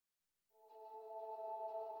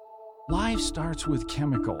Life starts with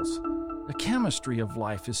chemicals. The chemistry of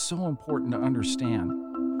life is so important to understand.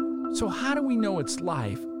 So how do we know it's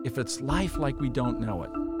life if it's life like we don't know it?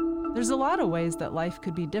 There's a lot of ways that life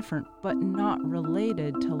could be different, but not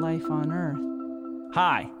related to life on Earth.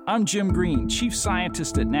 Hi, I'm Jim Green, Chief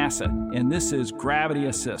Scientist at NASA, and this is Gravity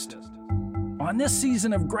Assist. On this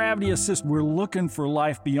season of Gravity Assist, we're looking for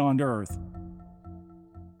life beyond Earth.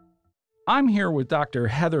 I'm here with Dr.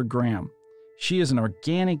 Heather Graham. She is an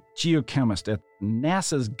organic geochemist at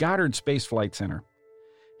NASA's Goddard Space Flight Center.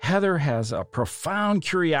 Heather has a profound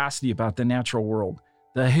curiosity about the natural world,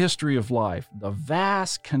 the history of life, the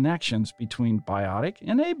vast connections between biotic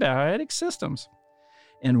and abiotic systems,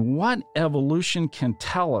 and what evolution can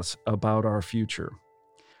tell us about our future.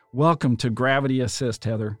 Welcome to Gravity Assist,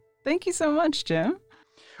 Heather. Thank you so much, Jim.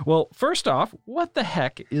 Well, first off, what the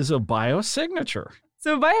heck is a biosignature?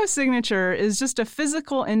 So biosignature is just a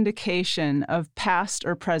physical indication of past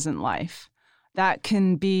or present life. That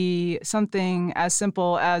can be something as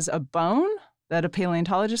simple as a bone that a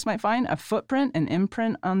paleontologist might find, a footprint, an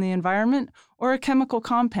imprint on the environment, or a chemical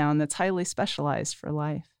compound that's highly specialized for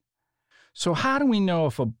life. So how do we know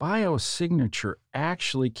if a biosignature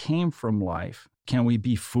actually came from life? Can we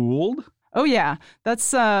be fooled? Oh, yeah.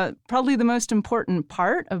 That's probably the most important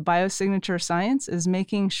part of biosignature science is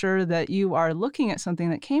making sure that you are looking at something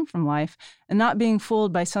that came from life and not being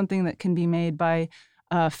fooled by something that can be made by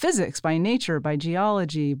physics, by nature, by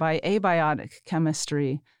geology, by abiotic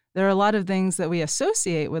chemistry. There are a lot of things that we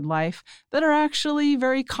associate with life that are actually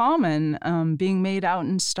very common being made out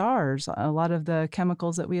in stars. A lot of the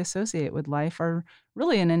chemicals that we associate with life are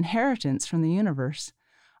really an inheritance from the universe.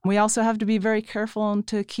 We also have to be very careful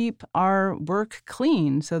to keep our work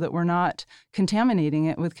clean so that we're not contaminating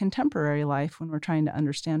it with contemporary life when we're trying to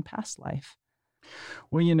understand past life.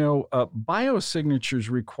 Well, biosignatures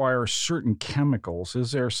require certain chemicals.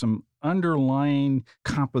 Is there some underlying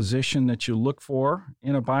composition that you look for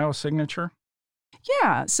in a biosignature?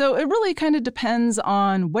 Yeah, so it really kind of depends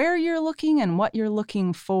on where you're looking and what you're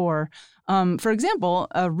looking for. For example,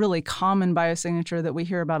 a really common biosignature that we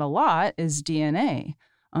hear about a lot is DNA.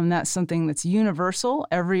 That's something that's universal.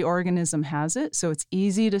 Every organism has it. So it's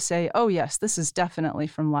easy to say, oh, yes, this is definitely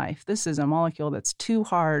from life. This is a molecule that's too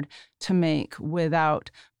hard to make without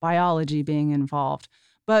biology being involved.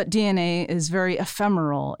 But DNA is very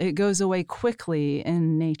ephemeral. It goes away quickly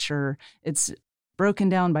in nature. It's broken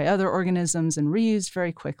down by other organisms and reused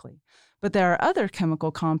very quickly. But there are other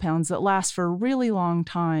chemical compounds that last for a really long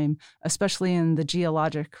time, especially in the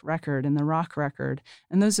geologic record and the rock record.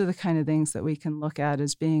 And those are the kind of things that we can look at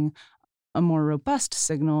as being a more robust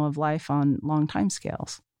signal of life on long time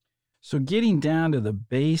scales. So getting down to the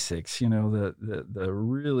basics, the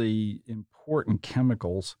really important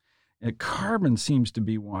chemicals, carbon seems to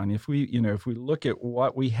be one. If we look at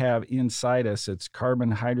what we have inside us, it's carbon,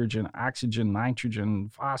 hydrogen, oxygen, nitrogen,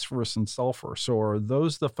 phosphorus, and sulfur. So are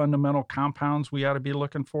those the fundamental compounds we ought to be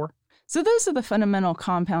looking for? So those are the fundamental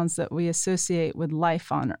compounds that we associate with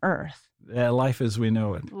life on Earth. Life as we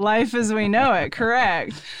know it. Life as we know it,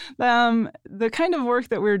 correct. The kind of work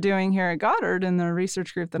that we're doing here at Goddard and the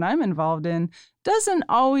research group that I'm involved in doesn't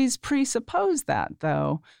always presuppose that,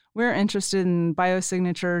 though. We're interested in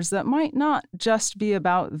biosignatures that might not just be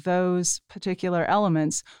about those particular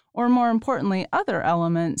elements, or more importantly, other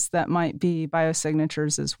elements that might be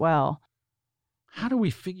biosignatures as well. How do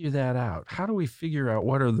we figure that out? How do we figure out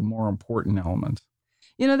what are the more important elements?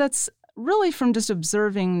 That's really from just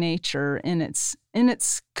observing nature in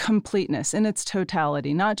its completeness, in its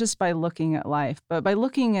totality, not just by looking at life, but by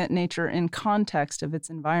looking at nature in context of its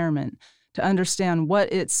environment to understand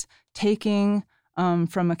what it's taking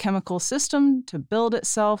from a chemical system to build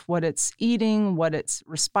itself, what it's eating, what it's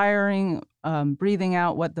respiring, breathing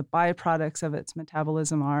out, what the byproducts of its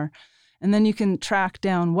metabolism are. And then you can track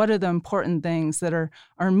down what are the important things that are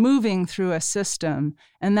moving through a system.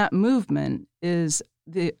 And that movement is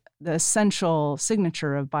the essential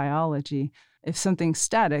signature of biology. If something's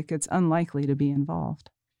static, it's unlikely to be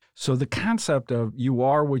involved. So the concept of you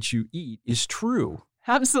are what you eat is true.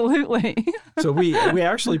 Absolutely. So we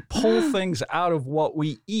actually pull things out of what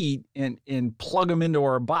we eat and plug them into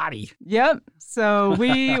our body. Yep. So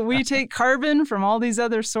we take carbon from all these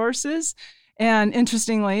other sources. And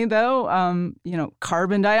interestingly, though,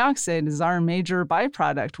 carbon dioxide is our major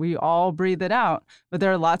byproduct. We all breathe it out. But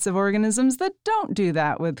there are lots of organisms that don't do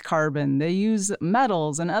that with carbon. They use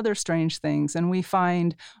metals and other strange things. And we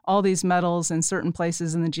find all these metals in certain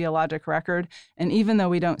places in the geologic record. And even though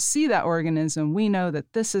we don't see that organism, we know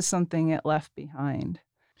that this is something it left behind.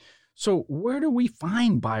 So where do we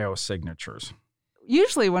find biosignatures?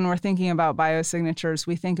 Usually when we're thinking about biosignatures,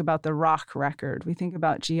 we think about the rock record, we think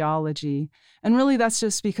about geology. And really that's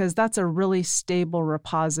just because that's a really stable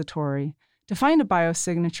repository. To find a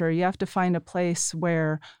biosignature, you have to find a place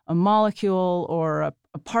where a molecule or a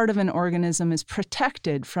part of an organism is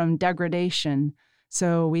protected from degradation.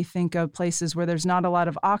 So we think of places where there's not a lot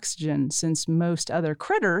of oxygen, since most other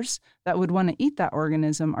critters that would want to eat that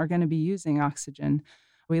organism are going to be using oxygen.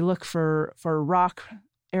 We look for rock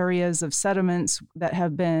areas of sediments that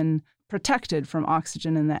have been protected from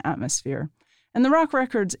oxygen in the atmosphere. And the rock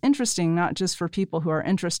record's interesting, not just for people who are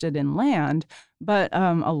interested in land, but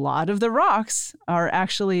a lot of the rocks are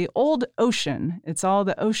actually old ocean. It's all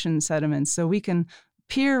the ocean sediments. So we can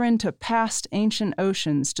peer into past ancient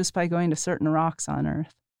oceans just by going to certain rocks on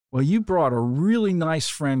Earth. Well, you brought a really nice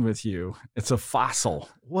friend with you. It's a fossil.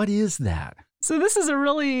 What is that? So this is a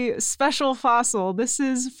really special fossil. This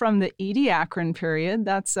is from the Ediacaran period.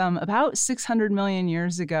 That's about 600 million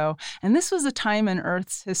years ago. And this was a time in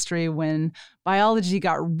Earth's history when biology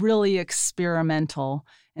got really experimental.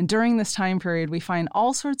 And during this time period, we find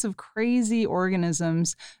all sorts of crazy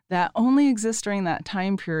organisms that only exist during that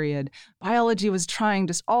time period. Biology was trying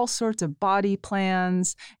just all sorts of body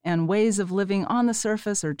plans and ways of living on the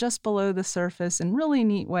surface or just below the surface in really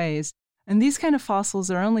neat ways. And these kind of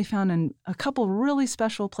fossils are only found in a couple really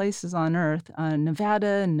special places on Earth, Nevada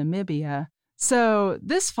and Namibia. So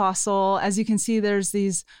this fossil, as you can see, there's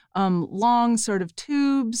these long sort of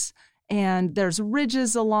tubes, and there's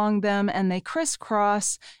ridges along them, and they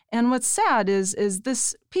crisscross. And what's sad is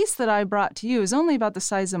this piece that I brought to you is only about the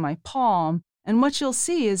size of my palm. And what you'll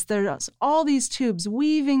see is there's all these tubes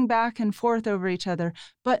weaving back and forth over each other,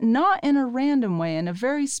 but not in a random way, in a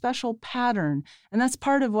very special pattern. And that's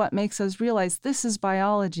part of what makes us realize this is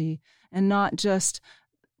biology and not just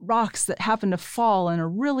rocks that happen to fall in a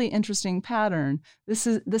really interesting pattern. This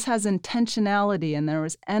has intentionality, and there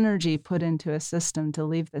was energy put into a system to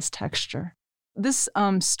leave this texture. This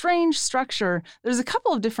strange structure, there's a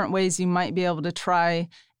couple of different ways you might be able to try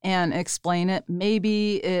and explain it.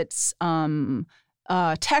 Maybe it's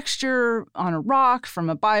texture on a rock from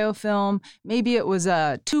a biofilm. Maybe it was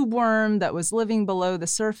a tube worm that was living below the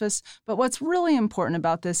surface. But what's really important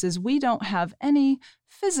about this is we don't have any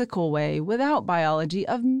physical way without biology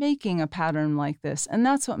of making a pattern like this. And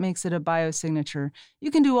that's what makes it a biosignature. You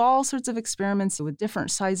can do all sorts of experiments with different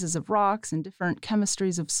sizes of rocks and different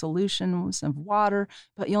chemistries of solutions of water,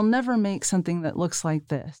 but you'll never make something that looks like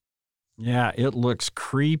this. Yeah, it looks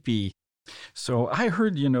creepy. So I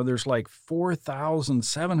heard, there's like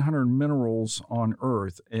 4,700 minerals on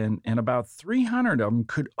Earth, and about 300 of them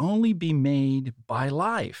could only be made by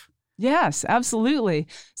life. Yes, absolutely.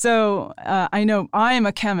 So I know I'm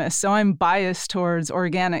a chemist, so I'm biased towards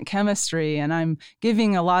organic chemistry, and I'm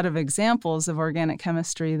giving a lot of examples of organic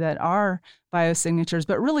chemistry that are biosignatures,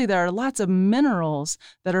 but really there are lots of minerals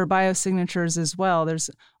that are biosignatures as well. There's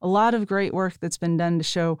a lot of great work that's been done to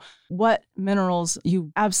show what minerals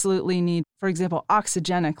you absolutely need. For example,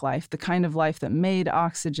 oxygenic life, the kind of life that made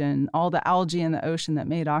oxygen, all the algae in the ocean that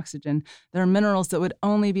made oxygen. There are minerals that would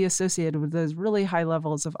only be associated with those really high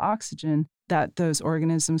levels of oxygen that those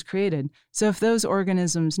organisms created. So if those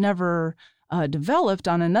organisms never developed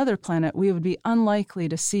on another planet, we would be unlikely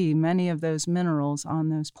to see many of those minerals on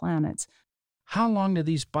those planets. How long do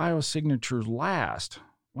these biosignatures last?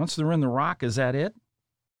 Once they're in the rock, is that it?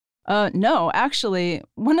 No, actually,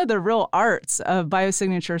 one of the real arts of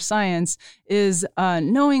biosignature science is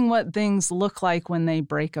knowing what things look like when they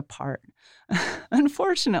break apart.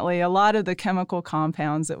 Unfortunately, a lot of the chemical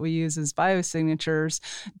compounds that we use as biosignatures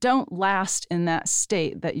don't last in that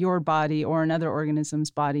state that your body or another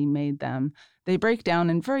organism's body made them. They break down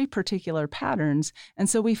in very particular patterns, and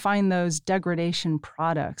so we find those degradation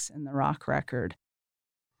products in the rock record.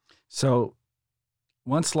 So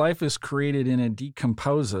once life is created and it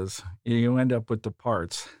decomposes, you end up with the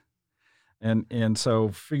parts. And so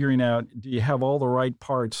figuring out, do you have all the right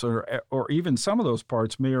parts, or even some of those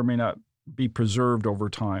parts may or may not be preserved over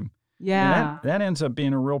time. Yeah. And that ends up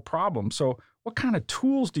being a real problem. So what kind of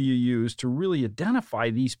tools do you use to really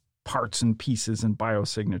identify these parts and pieces in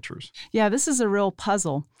biosignatures? Yeah, this is a real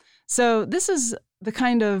puzzle. So this is the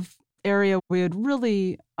kind of area we would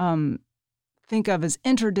really think of as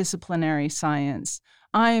interdisciplinary science.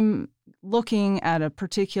 I'm looking at a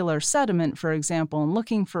particular sediment, for example, and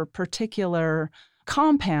looking for particular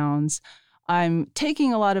compounds. I'm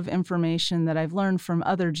taking a lot of information that I've learned from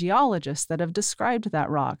other geologists that have described that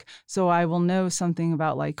rock. So I will know something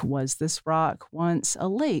about, like, was this rock once a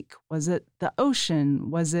lake? Was it the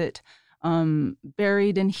ocean? Was it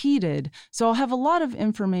buried and heated? So I'll have a lot of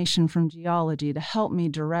information from geology to help me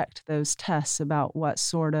direct those tests about what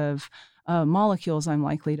sort of molecules I'm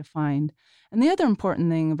likely to find. And the other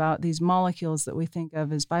important thing about these molecules that we think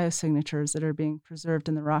of as biosignatures that are being preserved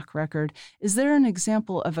in the rock record is they're an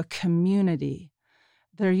example of a community.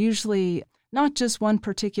 They're usually not just one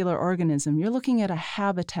particular organism. You're looking at a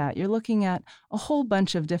habitat. You're looking at a whole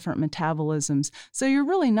bunch of different metabolisms. So you're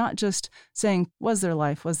really not just saying, was there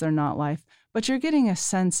life, was there not life, but you're getting a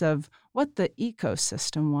sense of what the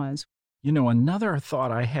ecosystem was. Another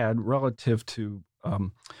thought I had relative to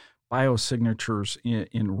biosignatures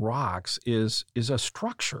in rocks is a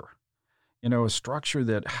structure. A structure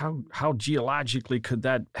that how geologically could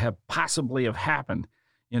that have possibly have happened?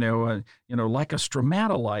 Like a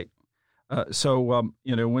stromatolite. So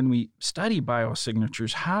when we study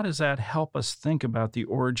biosignatures, how does that help us think about the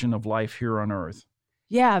origin of life here on Earth?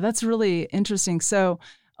 Yeah, that's really interesting. So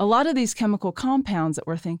a lot of these chemical compounds that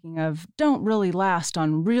we're thinking of don't really last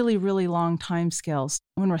on really, really long timescales.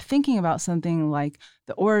 When we're thinking about something like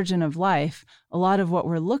the origin of life, a lot of what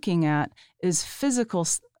we're looking at is physical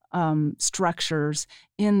structures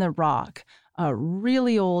in the rock.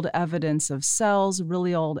 Really old evidence of cells,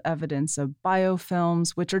 really old evidence of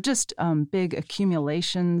biofilms, which are just big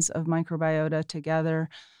accumulations of microbiota together.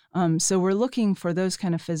 So we're looking for those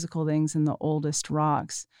kind of physical things in the oldest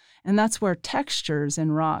rocks. And that's where textures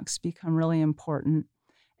in rocks become really important.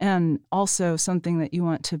 And also something that you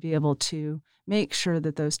want to be able to make sure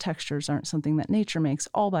that those textures aren't something that nature makes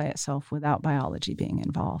all by itself without biology being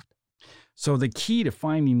involved. So the key to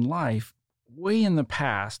finding life way in the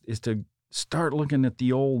past is to start looking at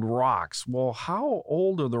the old rocks. Well, how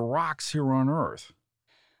old are the rocks here on Earth?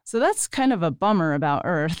 So that's kind of a bummer about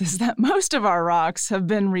Earth, is that most of our rocks have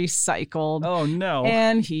been recycled. Oh, no.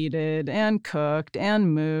 And heated and cooked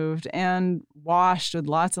and moved and washed with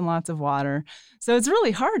lots and lots of water. So it's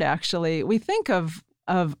really hard, actually. We think of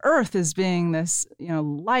Earth as being this,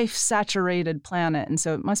 life-saturated planet, and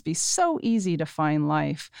so it must be so easy to find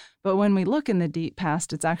life. But when we look in the deep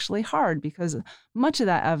past, it's actually hard because much of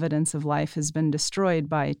that evidence of life has been destroyed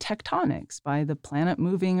by tectonics, by the planet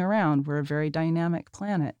moving around. We're a very dynamic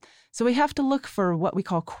planet. So we have to look for what we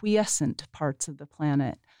call quiescent parts of the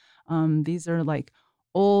planet. These are like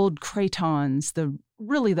old cratons,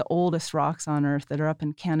 really the oldest rocks on Earth that are up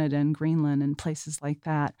in Canada and Greenland and places like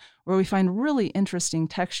that, where we find really interesting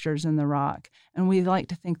textures in the rock. And we like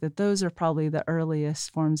to think that those are probably the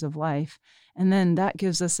earliest forms of life. And then that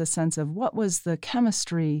gives us a sense of what was the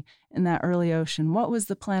chemistry in that early ocean? What was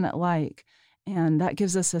the planet like? And that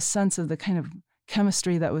gives us a sense of the kind of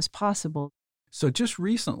chemistry that was possible. So just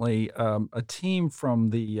recently, a team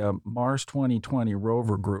from the Mars 2020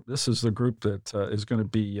 rover group, this is the group that is going to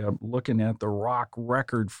be looking at the rock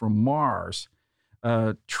record from Mars,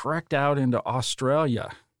 trekked out into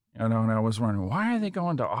Australia. And I was wondering, why are they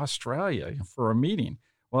going to Australia for a meeting?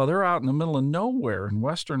 Well, they're out in the middle of nowhere in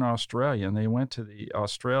Western Australia, and they went to the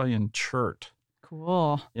Australian chert.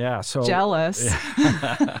 Cool. Yeah. So jealous.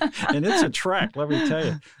 And it's a trek, let me tell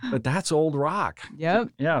you. But that's old rock. Yep.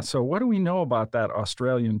 Yeah. So what do we know about that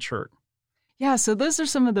Australian chert? Yeah. So those are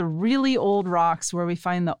some of the really old rocks where we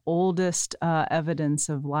find the oldest evidence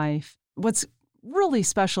of life. What's really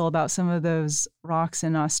special about some of those rocks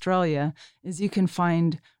in Australia is you can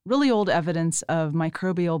find really old evidence of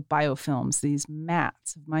microbial biofilms, these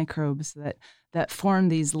mats of microbes that form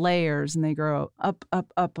these layers, and they grow up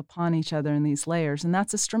upon each other in these layers. And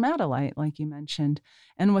that's a stromatolite, like you mentioned.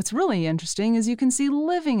 And what's really interesting is you can see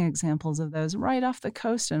living examples of those right off the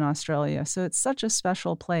coast in Australia. So it's such a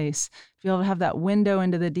special place to be able to have that window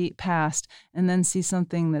into the deep past and then see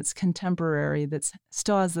something that's contemporary, that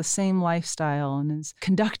still has the same lifestyle and is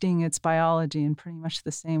conducting its biology in pretty much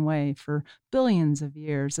the same way for billions of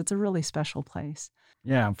years. It's a really special place.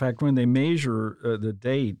 Yeah, in fact, when they measure the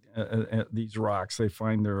date at these rocks, they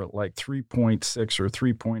find they're like 3.6 or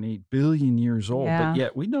 3.8 billion years old. Yeah. But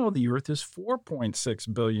yet we know the Earth is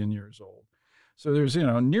 4.6 billion years old. So there's,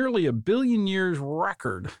 nearly a billion years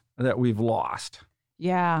record that we've lost.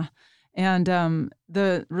 Yeah. And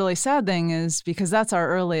the really sad thing is, because that's our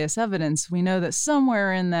earliest evidence, we know that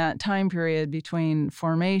somewhere in that time period between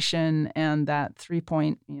formation and that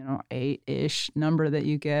 3.8-ish number that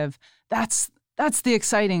you give, that's the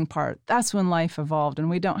exciting part. That's when life evolved, and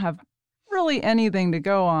we don't have really anything to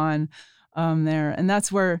go on there. And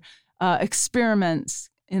that's where experiments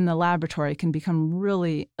in the laboratory can become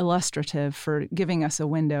really illustrative for giving us a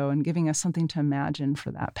window and giving us something to imagine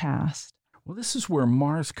for that past. Well, this is where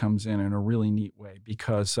Mars comes in a really neat way,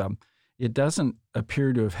 because it doesn't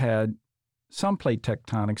appear to have had some plate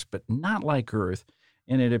tectonics, but not like Earth.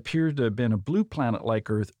 And it appeared to have been a blue planet like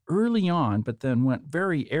Earth early on, but then went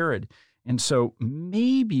very arid. And so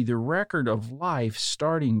maybe the record of life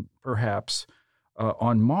starting perhaps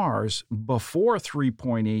on Mars before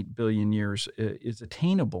 3.8 billion years is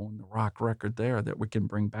attainable in the rock record there that we can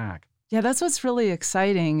bring back. Yeah, that's what's really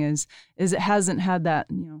exciting is it hasn't had that,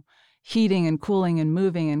 heating and cooling and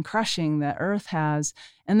moving and crushing that Earth has.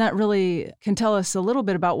 And that really can tell us a little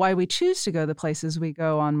bit about why we choose to go the places we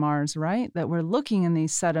go on Mars, right? That we're looking in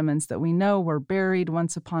these sediments that we know were buried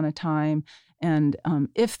once upon a time. And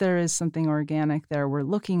if there is something organic there, we're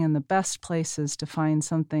looking in the best places to find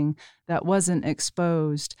something that wasn't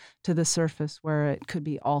exposed to the surface where it could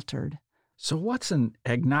be altered. So what's an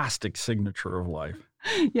agnostic signature of life?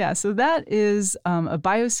 Yeah, so that is a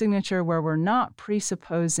biosignature where we're not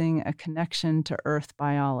presupposing a connection to Earth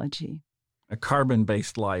biology. A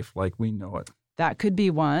carbon-based life like we know it. That could be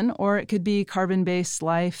one, or it could be carbon-based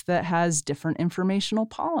life that has different informational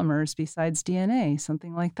polymers besides DNA,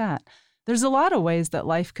 something like that. There's a lot of ways that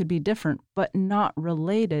life could be different, but not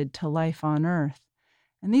related to life on Earth.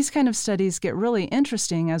 And these kind of studies get really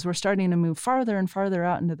interesting as we're starting to move farther and farther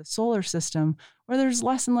out into the solar system, where there's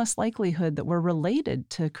less and less likelihood that we're related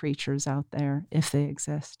to creatures out there if they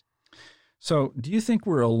exist. So do you think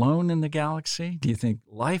we're alone in the galaxy? Do you think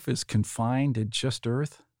life is confined to just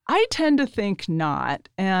Earth? I tend to think not,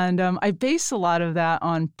 and I base a lot of that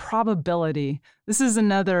on probability. This is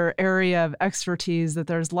another area of expertise that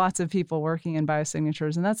there's lots of people working in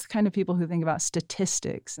biosignatures, and that's the kind of people who think about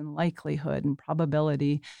statistics and likelihood and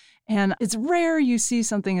probability. And it's rare you see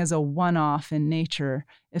something as a one-off in nature.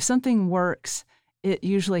 If something works, it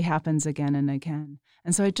usually happens again and again.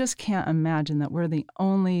 And so I just can't imagine that we're the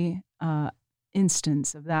only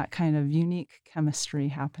instance of that kind of unique chemistry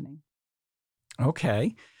happening.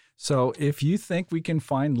 Okay. So if you think we can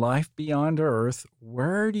find life beyond Earth,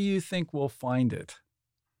 where do you think we'll find it?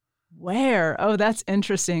 Where? Oh, that's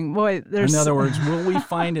interesting. Boy, In other words, will we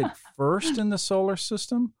find it first in the solar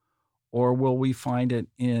system, or will we find it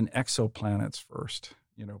in exoplanets first?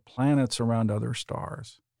 Planets around other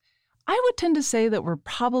stars. I would tend to say that we're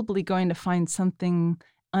probably going to find something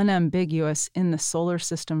unambiguous in the solar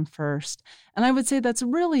system first. And I would say that's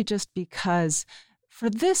really just because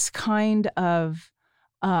for this kind of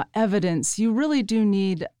evidence, you really do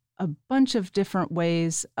need a bunch of different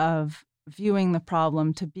ways of viewing the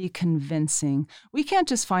problem to be convincing. We can't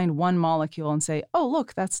just find one molecule and say, oh,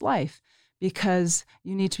 look, that's life, because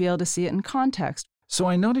you need to be able to see it in context. So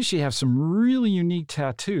I notice you have some really unique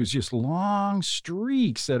tattoos, just long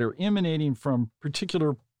streaks that are emanating from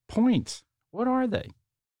particular points. What are they?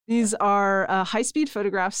 These are high-speed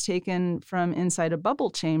photographs taken from inside a bubble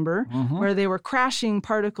chamber where they were crashing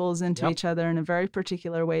particles into each other in a very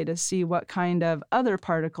particular way to see what kind of other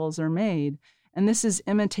particles are made. And this is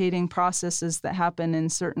imitating processes that happen in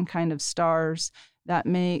certain kind of stars that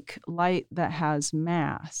make light that has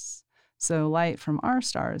mass. So light from our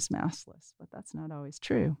star is massless, but that's not always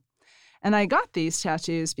true. And I got these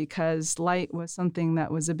tattoos because light was something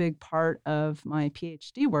that was a big part of my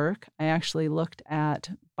PhD work. I actually looked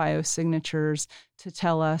at biosignatures to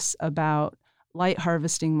tell us about light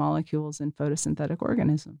harvesting molecules in photosynthetic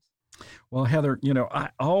organisms. Well, Heather, I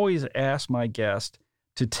always ask my guest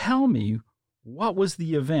to tell me what was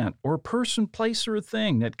the event or person, place, or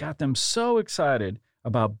thing that got them so excited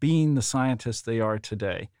about being the scientists they are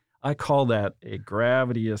today. I call that a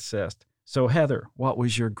gravity assist. So, Heather, what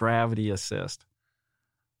was your gravity assist?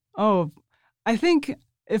 Oh, I think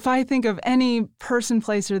if I think of any person,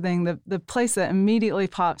 place, or thing, the place that immediately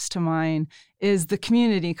pops to mind is the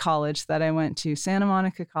community college that I went to, Santa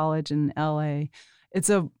Monica College in LA. It's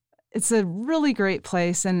a really great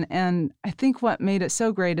place, and I think what made it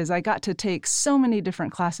so great is I got to take so many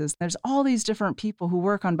different classes. There's all these different people who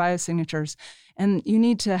work on biosignatures, and you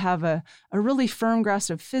need to have a really firm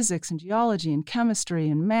grasp of physics and geology and chemistry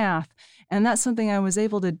and math. And that's something I was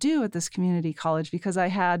able to do at this community college because I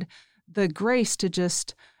had the grace to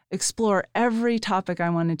just explore every topic I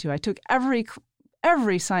wanted to. I took every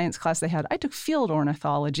science class they had. I took field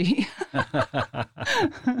ornithology.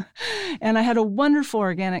 And I had a wonderful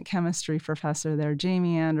organic chemistry professor there,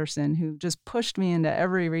 Jamie Anderson, who just pushed me into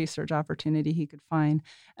every research opportunity he could find.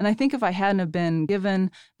 And I think if I hadn't have been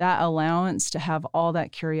given that allowance to have all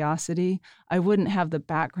that curiosity, I wouldn't have the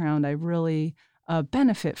background I really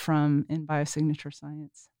benefit from in biosignature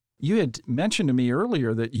science. You had mentioned to me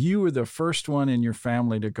earlier that you were the first one in your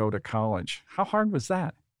family to go to college. How hard was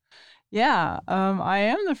that? Yeah, I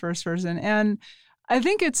am the first person. And I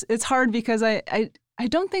think it's hard because I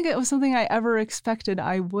don't think it was something I ever expected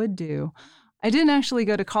I would do. I didn't actually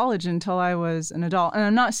go to college until I was an adult. And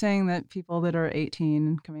I'm not saying that people that are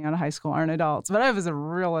 18 coming out of high school aren't adults, but I was a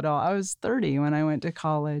real adult. I was 30 when I went to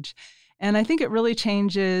college. And I think it really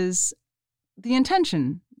changes the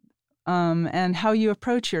intention and how you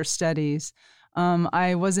approach your studies.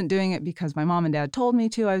 I wasn't doing it because my mom and dad told me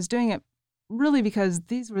to. I was doing it really because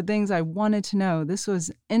these were things I wanted to know. This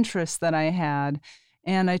was interests that I had.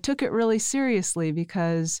 And I took it really seriously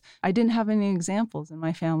because I didn't have any examples in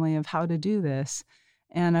my family of how to do this.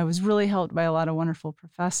 And I was really helped by a lot of wonderful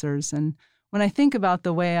professors. And when I think about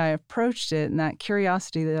the way I approached it and that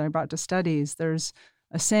curiosity that I brought to studies, there's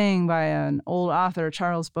a saying by an old author,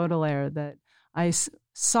 Charles Baudelaire, that I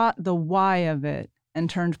sought the why of it and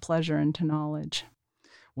turned pleasure into knowledge.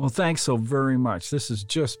 Well, thanks so very much. This has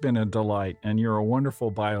just been a delight, and you're a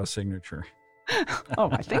wonderful biosignature. Oh,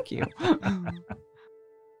 I thank you.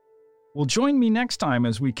 Well, join me next time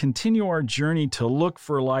as we continue our journey to look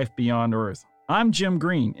for life beyond Earth. I'm Jim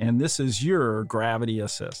Green, and this is your Gravity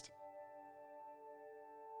Assist.